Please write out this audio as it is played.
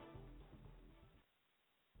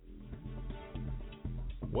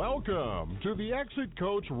Welcome to the Exit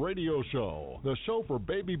Coach Radio Show, the show for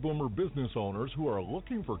baby boomer business owners who are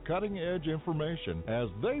looking for cutting-edge information as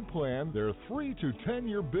they plan their 3 to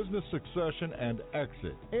 10-year business succession and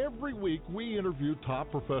exit. Every week, we interview top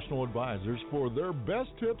professional advisors for their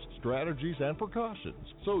best tips, strategies, and precautions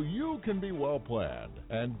so you can be well planned.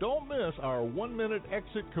 And don't miss our 1-minute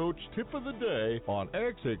Exit Coach tip of the day on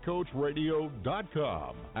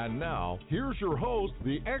ExitCoachRadio.com. And now, here's your host,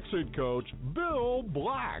 the Exit Coach, Bill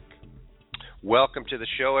Black. Welcome to the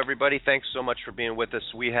show, everybody. Thanks so much for being with us.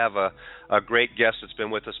 We have a great guest that's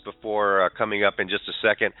been with us before coming up in just a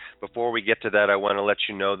second. Before we get to that, I want to let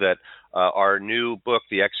you know that our new book,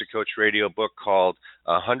 the Exit Coach Radio book called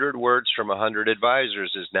 100 Words from 100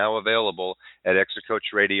 Advisors, is now available at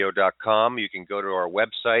ExitCoachRadio.com. You can go to our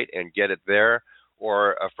website and get it there,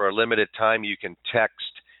 or for a limited time, you can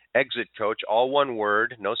text Exit Coach, all one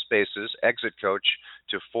word, no spaces, Exit Coach,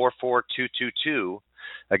 to 44222.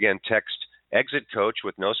 Again, text Exit Coach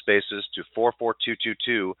with no spaces to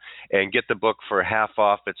 44222 and get the book for half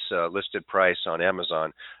off its listed price on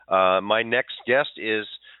Amazon. My next guest is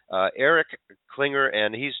Eric Klinger,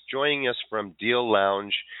 and he's joining us from Deal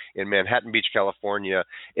Lounge in Manhattan Beach, California.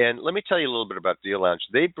 And let me tell you a little bit about Deal Lounge.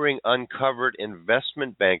 They bring uncovered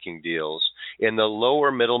investment banking deals in the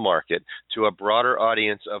lower middle market to a broader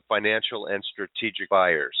audience of financial and strategic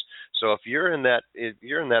buyers. So if you're in that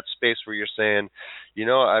space where you're saying, you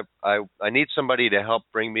know, I need somebody to help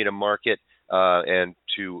bring me to market and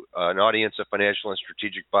to an audience of financial and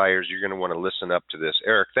strategic buyers, you're going to want to listen up to this.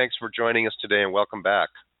 Eric, thanks for joining us today and welcome back.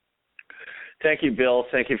 Thank you, Bill.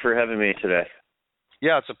 Thank you for having me today.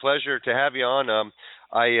 Yeah, it's a pleasure to have you on.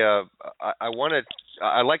 I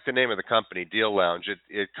like the name of the company, Deal Lounge.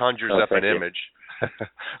 It conjures up an image,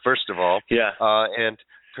 first of all. Yeah. And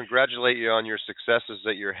congratulate you on your successes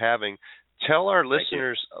that you're having. Tell our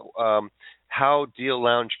listeners how Deal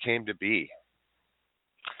Lounge came to be.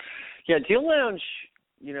 Yeah, Deal Lounge,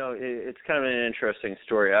 you know, it's kind of an interesting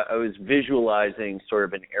story. I was visualizing sort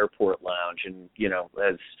of an airport lounge, and, you know,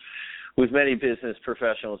 as with many business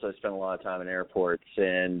professionals, I spend a lot of time in airports,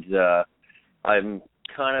 and I'm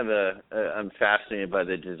fascinated by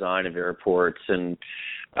the design of airports, and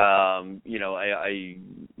you know, I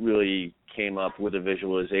really came up with a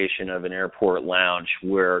visualization of an airport lounge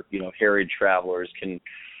where, you know, harried travelers can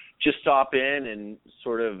just stop in and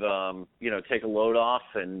sort of you know, take a load off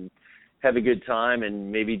and have a good time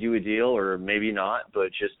and maybe do a deal or maybe not,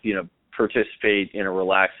 but just, you know, participate in a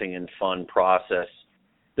relaxing and fun process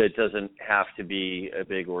that doesn't have to be a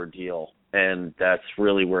big ordeal. And that's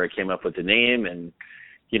really where I came up with the name, and,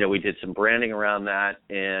 you know, we did some branding around that,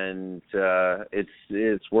 and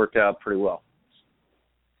it's worked out pretty well.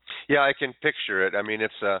 Yeah, I can picture it. I mean,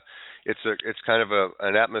 it's kind of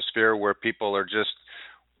an atmosphere where people are just,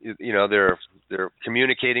 you know, they're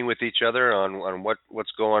communicating with each other on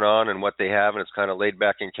what's going on and what they have, and it's kind of laid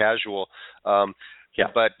back and casual.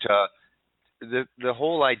 But the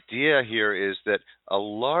whole idea here is that a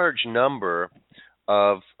large number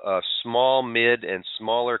of small, mid, and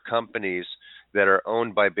smaller companies that are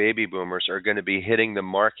owned by baby boomers are going to be hitting the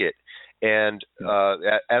market, and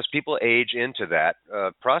as people age into that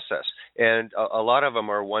process, and a lot of them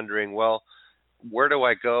are wondering, well, where do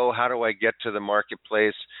I go? How do I get to the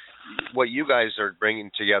marketplace? What you guys are bringing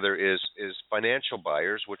together is financial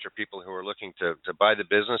buyers, which are people who are looking to buy the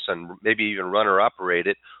business and maybe even run or operate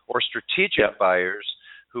it, or strategic buyers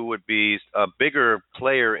who would be a bigger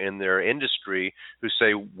player in their industry who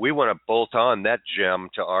say, we want to bolt on that gem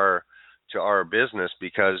to our business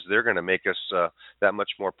because they're going to make us that much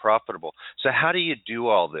more profitable. So how do you do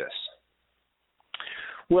all this?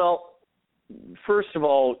 Well, first of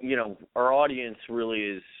all, you know, our audience really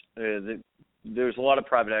is there's a lot of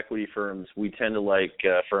private equity firms. We tend to like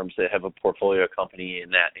firms that have a portfolio company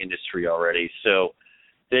in that industry already. So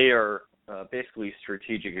they are basically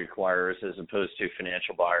strategic acquirers as opposed to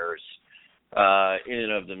financial buyers in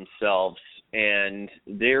and of themselves. And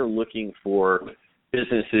they're looking for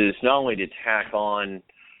businesses not only to tack on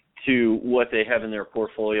to what they have in their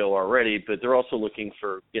portfolio already, but they're also looking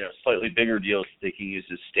for, you know, slightly bigger deals that they can use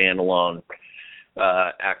as standalone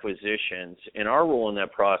acquisitions. In our role in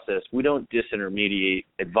that process, we don't disintermediate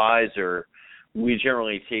advisor. We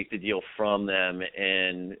generally take the deal from them,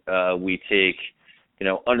 and we take, you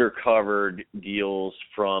know, undercovered deals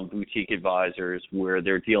from boutique advisors where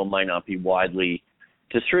their deal might not be widely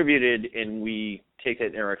distributed, and we take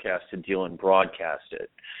that narrowcasted deal and broadcast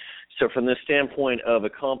it. So from the standpoint of a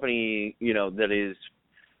company, you know, that is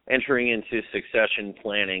entering into succession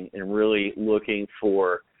planning and really looking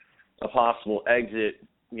for a possible exit,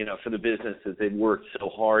 you know, for the business that they've worked so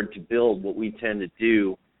hard to build, what we tend to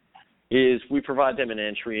do is we provide them an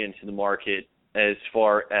entry into the market as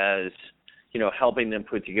far as, helping them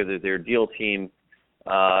put together their deal team,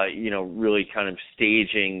 really kind of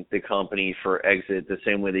staging the company for exit the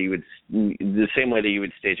same way that you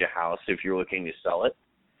would stage a house if you're looking to sell it.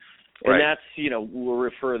 And right. that's, we'll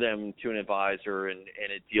refer them to an advisor and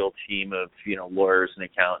a deal team of, lawyers and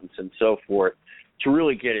accountants and so forth to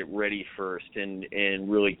really get it ready first and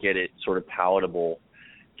really get it sort of palatable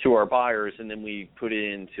to our buyers. And then we put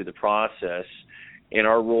it into the process. And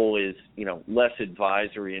our role is, less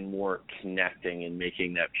advisory and more connecting and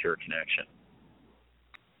making that pure connection.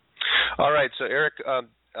 All right. So, Eric,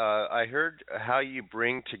 I heard how you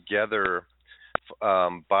bring together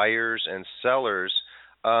buyers and sellers.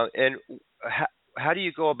 And how do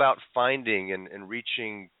you go about finding and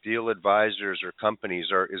reaching deal advisors or companies?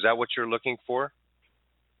 Or is that what you're looking for?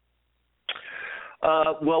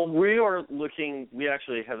 Well, we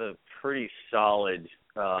actually have a pretty solid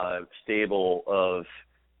stable of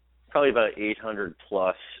probably about 800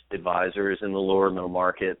 plus advisors in the lower middle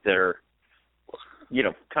market that are,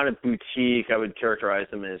 kind of boutique. I would characterize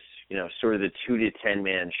them as, sort of the 2 to 10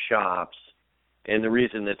 man shops. And the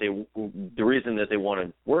reason that they want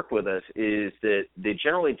to work with us is that they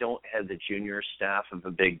generally don't have the junior staff of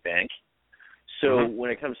a big bank. So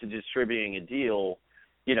when it comes to distributing a deal,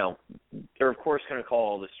 they're of course going to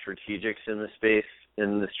call all the strategics in the space,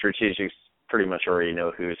 and the strategics pretty much already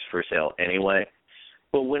know who's for sale anyway.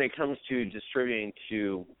 But when it comes to distributing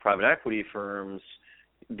to private equity firms,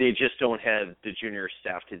 they just don't have the junior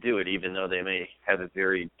staff to do it, even though they may have a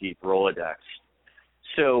very deep Rolodex.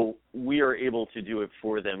 So we are able to do it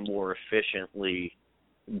for them more efficiently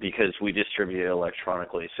because we distribute it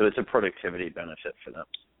electronically. So it's a productivity benefit for them.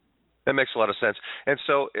 That makes a lot of sense. And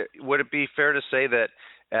so would it be fair to say that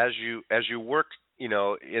as you work,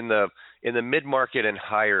 in the mid-market and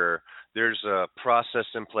higher, there's a process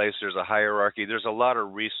in place, there's a hierarchy, there's a lot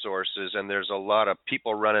of resources, and there's a lot of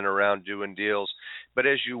people running around doing deals. But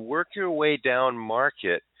as you work your way down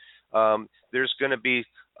market, there's going to be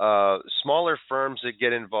smaller firms that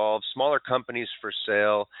get involved, smaller companies for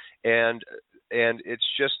sale, and it's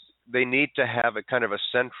just they need to have a kind of a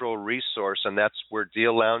central resource, and that's where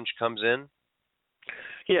Deal Lounge comes in?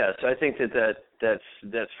 Yes, I think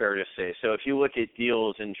that's fair to say. So if you look at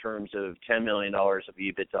deals in terms of $10 million of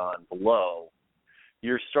EBITDA and below,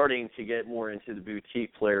 you're starting to get more into the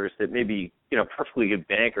boutique players that may be, perfectly good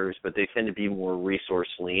bankers, but they tend to be more resource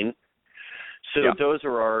lean. So those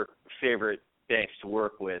are our favorite banks to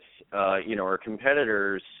work with. Our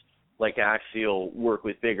competitors like Axial work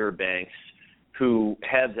with bigger banks who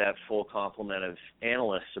have that full complement of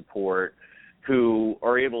analyst support, who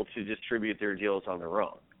are able to distribute their deals on their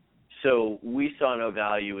own. So we saw no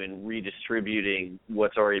value in redistributing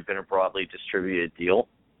what's already been a broadly distributed deal.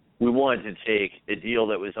 We wanted to take a deal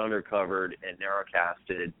that was undercovered and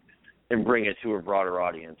narrowcasted and bring it to a broader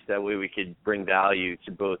audience. That way we could bring value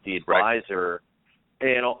to both the advisor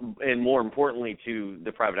and more importantly to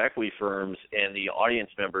the private equity firms and the audience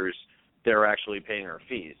members that are actually paying our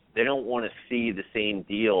fees. They don't want to see the same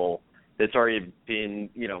deal that's already been,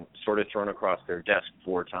 sort of thrown across their desk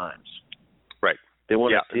 4 times. Right. They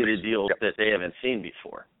want to see the deals that they haven't seen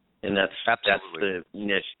before, and that's the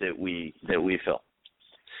niche that we fill.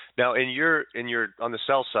 Now, in your on the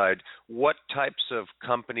sell side, what types of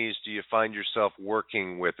companies do you find yourself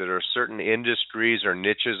working with? Are there certain industries or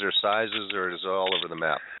niches or sizes, or is it all over the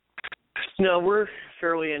map? No, we're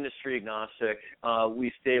fairly industry agnostic.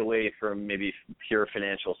 We stay away from maybe pure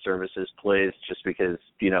financial services plays just because,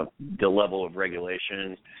 the level of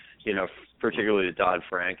regulation, particularly the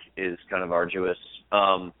Dodd-Frank is kind of arduous.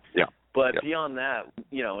 But beyond that,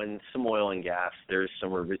 in some oil and gas, there's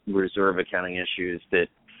some reserve accounting issues that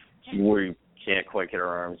we can't quite get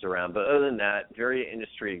our arms around. But other than that, very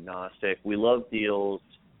industry agnostic. We love deals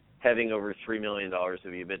having over $3 million of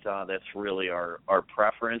EBITDA. That's really our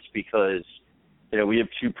preference because, we have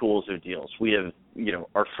 2 pools of deals. We have,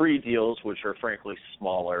 our free deals, which are frankly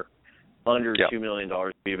smaller, under $2 million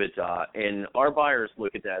of EBITDA, and our buyers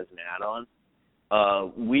look at that as an add-on.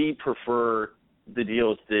 We prefer the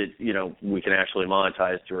deals that, we can actually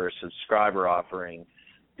monetize through our subscriber offering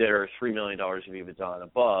that are $3 million of EBITDA and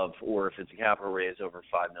above, or if it's a capital raise over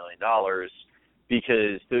 $5 million,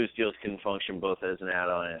 because those deals can function both as an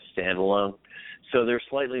add-on and a standalone. So they're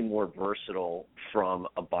slightly more versatile from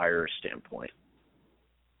a buyer's standpoint.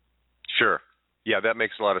 Sure. Yeah, that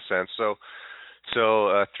makes a lot of sense. So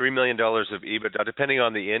 $3 million of EBITDA, depending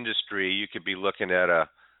on the industry, you could be looking at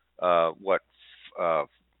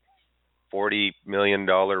 $40 million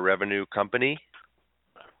revenue company?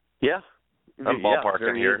 Yeah. I'm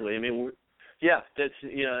ballparking here. Easily. I mean, Yeah, that's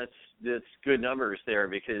good numbers there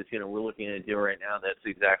because we're looking at a deal right now that's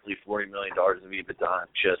exactly $40 million of EBITDA,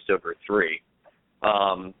 just over three.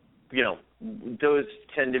 Those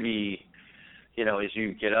tend to be, as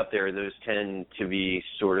you get up there, those tend to be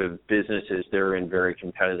sort of businesses that are in very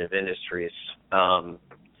competitive industries.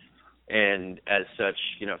 And as such,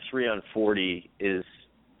 3 on 40 is,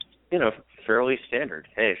 fairly standard.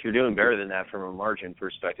 Hey, if you're doing better than that from a margin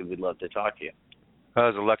perspective, we'd love to talk to you. That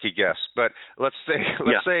was a lucky guess, but let's say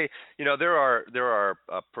there are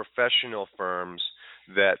professional firms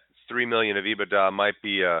that $3 million of EBITDA might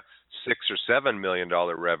be a $6 or $7 million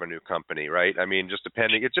revenue company, right? I mean, just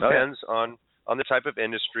depending. It depends on the type of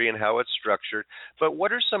industry and how it's structured. But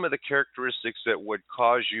what are some of the characteristics that would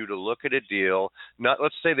cause you to look at a deal?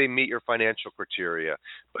 Let's say they meet your financial criteria,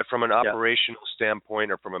 but from an operational standpoint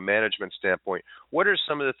or from a management standpoint, what are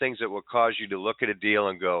some of the things that would cause you to look at a deal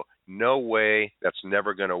and go, no way, that's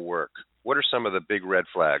never going to work? What are some of the big red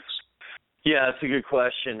flags? Yeah, that's a good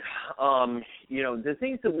question. The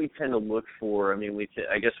things that we tend to look for, I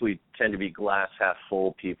guess we tend to be glass half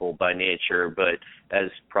full people by nature, but as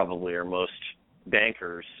probably are most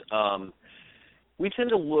bankers, we tend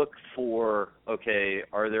to look for,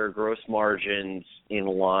 are their gross margins in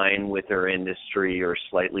line with their industry or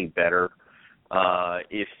slightly better?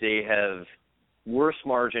 If they have worse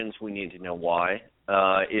margins, we need to know why.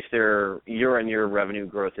 If their year-on-year revenue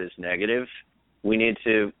growth is negative, we need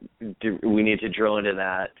to drill into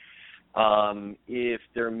that. If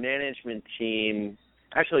their management team,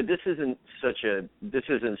 actually, this isn't such a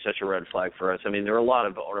red flag for us. There are a lot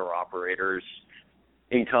of owner operators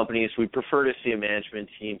in companies. We prefer to see a management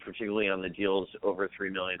team, particularly on the deals over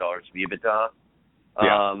 $3 million of EBITDA.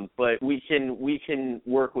 Yeah. But we can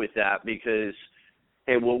work with that because,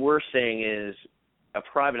 hey, what we're saying is a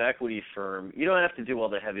private equity firm, you don't have to do all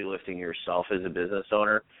the heavy lifting yourself as a business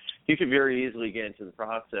owner. You could very easily get into the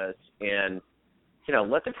process and,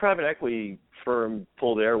 let the private equity firm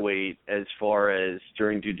pull their weight as far as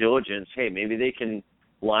during due diligence. Hey, maybe they can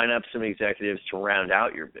line up some executives to round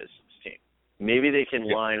out your business team. Maybe they can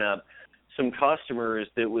line up some customers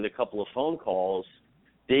that with a couple of phone calls,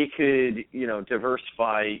 they could,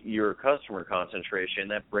 diversify your customer concentration.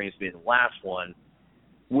 That brings me to the last one,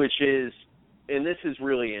 which is, and this is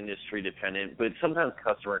really industry dependent, but sometimes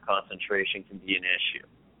customer concentration can be an issue.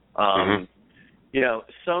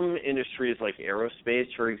 Some industries like aerospace,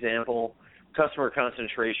 for example, customer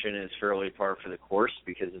concentration is fairly par for the course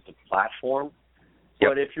because it's a platform.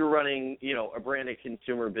 But if you're running, a branded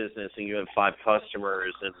consumer business and you have 5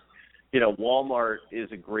 customers and, Walmart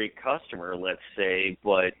is a great customer, let's say,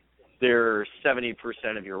 but they're 70%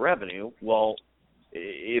 of your revenue, well,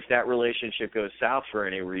 if that relationship goes south for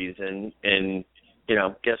any reason and,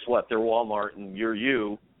 guess what, they're Walmart and you're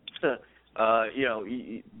you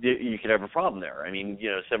could have a problem there.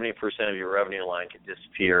 70% of your revenue line could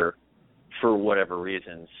disappear for whatever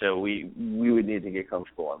reason. So we would need to get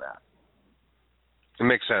comfortable on that. It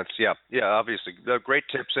makes sense. Yeah. Obviously, they're great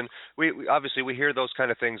tips, and we hear those kind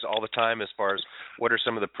of things all the time. As far as what are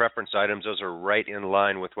some of the preference items, those are right in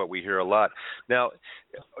line with what we hear a lot. Now,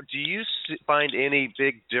 do you find any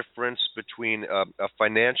big difference between a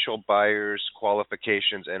financial buyer's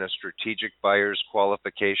qualifications and a strategic buyer's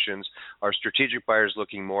qualifications? Are strategic buyers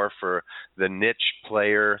looking more for the niche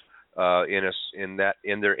player in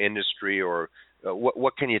their industry, or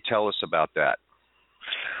what can you tell us about that?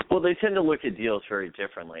 Well, they tend to look at deals very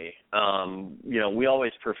differently. We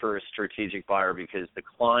always prefer a strategic buyer because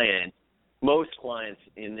most clients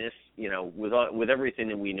in this, with everything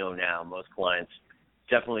that we know now, most clients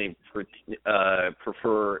definitely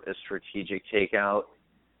prefer a strategic takeout.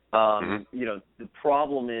 The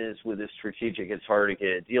problem is with a strategic, it's hard to get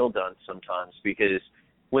a deal done sometimes because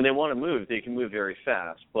when they want to move, they can move very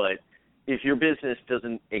fast. But if your business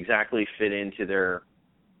doesn't exactly fit into their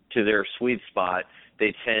sweet spot,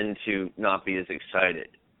 they tend to not be as excited.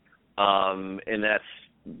 And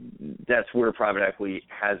that's where private equity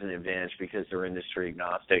has an advantage because they're industry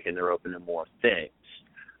agnostic and they're open to more things.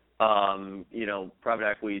 Private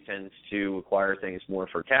equity tends to acquire things more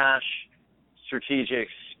for cash. Strategics,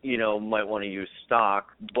 might want to use stock,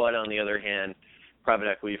 but on the other hand, private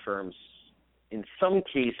equity firms in some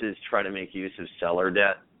cases try to make use of seller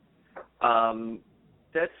debt. I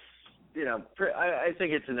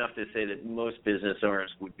think it's enough to say that most business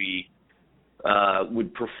owners would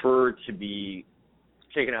prefer to be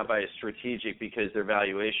taken out by a strategic because their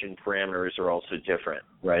valuation parameters are also different,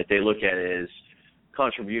 right? They look at it as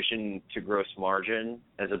contribution to gross margin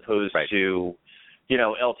as opposed to,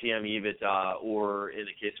 LTM EBITDA, or in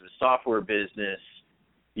the case of a software business,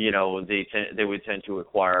 they would tend to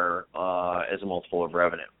acquire as a multiple of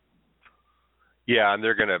revenue. Yeah, and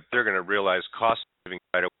they're gonna realize cost saving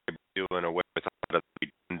right away by doing away with a lot of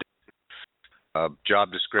redundant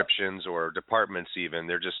job descriptions or departments. Even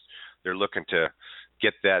they're looking to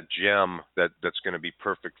get that gem that's going to be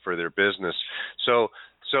perfect for their business. So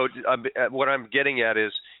what I'm getting at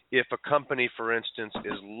is, if a company, for instance,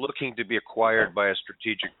 is looking to be acquired by a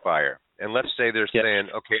strategic buyer, and let's say they're saying,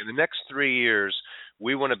 okay, in the next 3 years,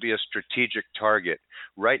 we want to be a strategic target.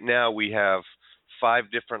 Right now, we have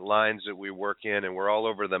 5 different lines that we work in, and we're all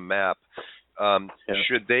over the map.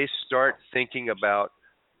 Should they start thinking about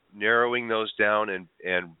narrowing those down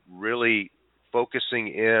and really focusing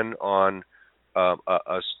in on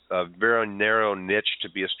a very narrow niche to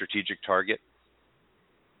be a strategic target?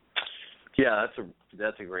 Yeah,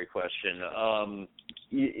 that's a great question.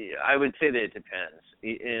 I would say that it depends,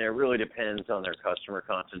 and it really depends on their customer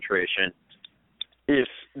concentration. If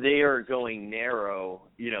they are going narrow,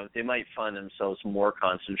 they might find themselves more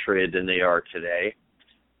concentrated than they are today.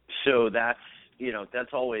 So that's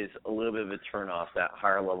always a little bit of a turnoff, that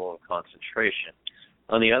higher level of concentration.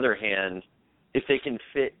 On the other hand, if they can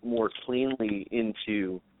fit more cleanly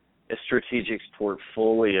into a strategic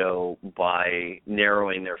portfolio by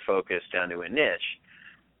narrowing their focus down to a niche,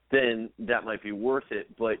 then that might be worth it.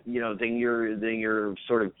 But then you're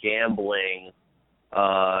sort of gambling,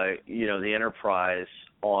 the enterprise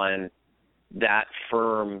on that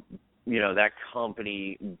firm, that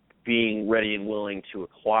company being ready and willing to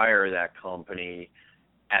acquire that company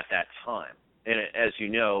at that time. And as you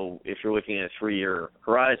know, if you're looking at a 3-year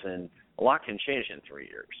horizon, a lot can change in 3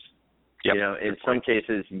 years. Yep. In some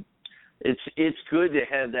cases, it's good to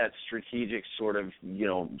have that strategic sort of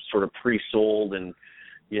pre-sold, and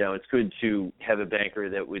it's good to have a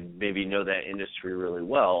banker that would maybe know that industry really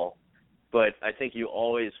well. But I think you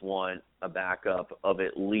always want a backup of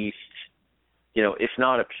at least, if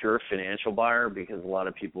not a pure financial buyer, because a lot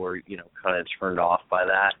of people are kind of turned off by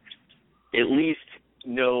that, at least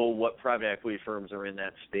know what private equity firms are in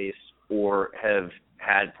that space or have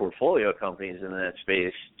had portfolio companies in that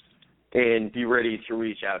space, and be ready to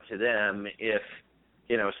reach out to them if,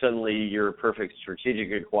 suddenly your perfect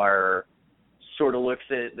strategic acquirer sort of looks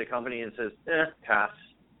at the company and says, pass.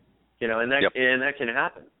 And that can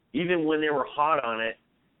happen. Even when they were hot on it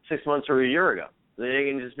 6 months or a year ago. They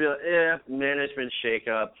can just be like, management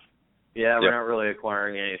shakeup. Yeah, we're not really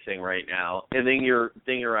acquiring anything right now. And then you're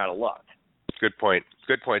out of luck. Good point.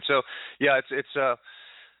 So, yeah,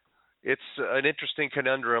 it's an interesting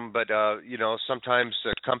conundrum, but sometimes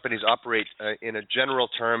companies operate in a general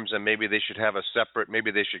terms, and maybe they should have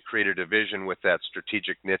maybe they should create a division with that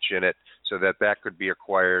strategic niche in it, so that could be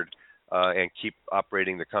acquired and keep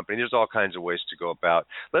operating the company. There's all kinds of ways to go about.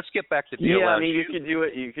 Let's get back to Deal Lounge. I mean,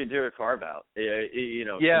 you could do a carve out.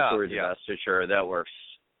 Some sort of divestiture that works.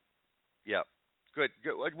 Yeah, good.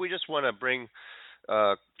 We just want to bring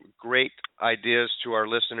great ideas to our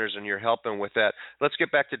listeners, and you're helping with that. Let's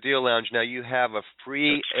get back to Deal Lounge. Now, you have a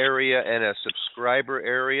free area and a subscriber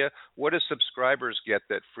area. What do subscribers get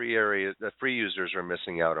that free users are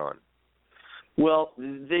missing out on? Well,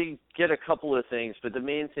 they get a couple of things, but the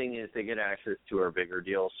main thing is they get access to our bigger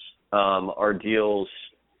deals. Our deals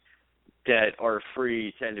that are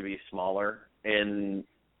free tend to be smaller, and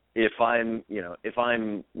if I'm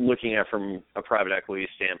looking at from a private equity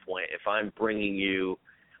standpoint, if I'm bringing you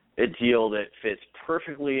a deal that fits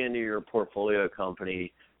perfectly into your portfolio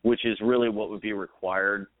company, which is really what would be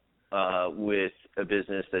required with a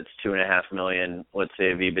business that's $2.5 million, let's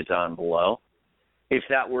say, of EBITDA and below. If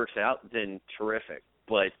that works out, then terrific.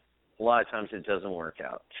 But a lot of times it doesn't work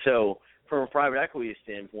out. So from a private equity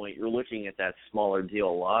standpoint, you're looking at that smaller deal a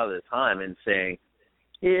lot of the time and saying,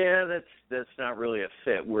 yeah, that's not really a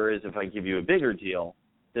fit. Whereas if I give you a bigger deal,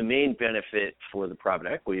 the main benefit for the private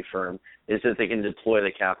equity firm is that they can deploy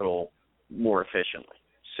the capital more efficiently.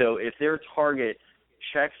 So if their target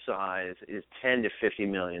check size is $10 to $50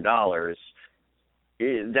 million,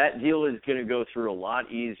 that deal is going to go through a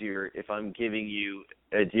lot easier if I'm giving you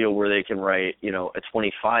a deal where they can write, a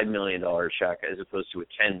 $25 million check as opposed to a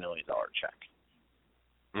 $10 million check.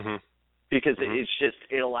 Mm-hmm. Because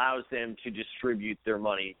it allows them to distribute their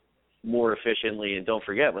money more efficiently. And don't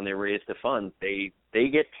forget, when they raise the fund, they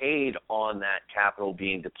get paid on that capital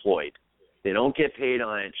being deployed. They don't get paid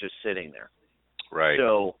on it just sitting there. Right.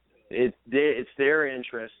 So it's their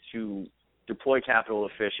interest to deploy capital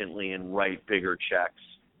efficiently and write bigger checks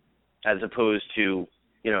as opposed to,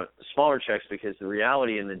 smaller checks, because the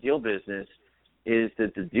reality in the deal business is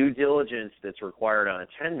that the due diligence that's required on a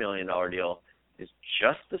 $10 million deal is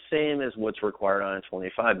just the same as what's required on a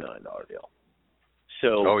 $25 million deal.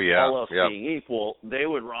 So all else being equal, they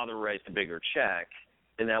would rather write the bigger check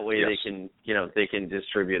and that way they can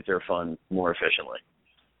distribute their fund more efficiently.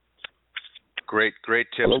 Great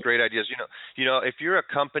tips, great ideas. You know, if you're a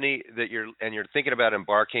company that you're thinking about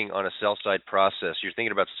embarking on a sell side process, you're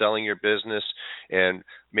thinking about selling your business, and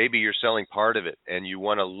maybe you're selling part of it, and you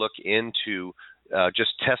want to look into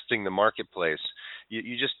just testing the marketplace.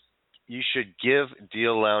 You should give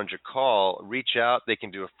Deal Lounge a call. Reach out. They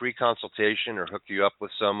can do a free consultation or hook you up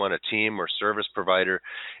with someone, a team or service provider.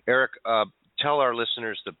 Eric, tell our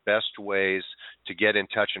listeners the best ways to get in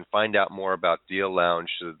touch and find out more about Deal Lounge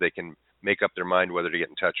so that they can make up their mind whether to get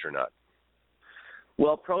in touch or not.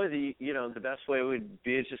 Well, probably the best way would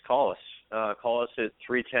be to just call us. Call us at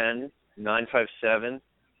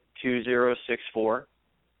 310-957-2064.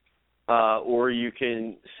 Or you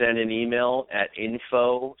can send an email at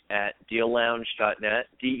info@deallounge.net,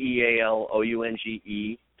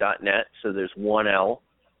 DEALOUNGE.net. So there's one L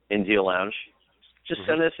in Deal Lounge. Just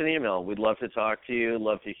send us an email. We'd love to talk to you.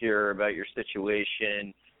 Love to hear about your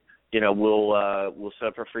situation. We'll set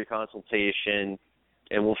up a free consultation,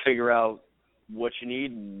 and we'll figure out what you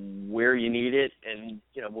need, where you need it, and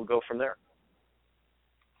we'll go from there.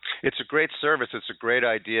 It's a great service. It's a great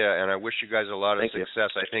idea, and I wish you guys a lot of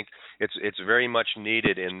success. I think it's very much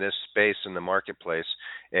needed in this space in the marketplace,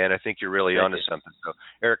 and I think you're really onto something. So,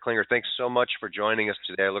 Eric Klinger, thanks so much for joining us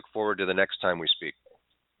today. I look forward to the next time we speak.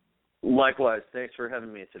 Likewise. Thanks for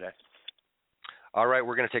having me today. All right,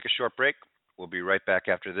 we're going to take a short break. We'll be right back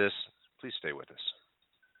after this. Please stay with us.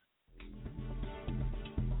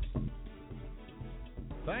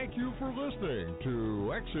 Thank you for listening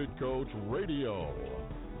to Exit Coach Radio.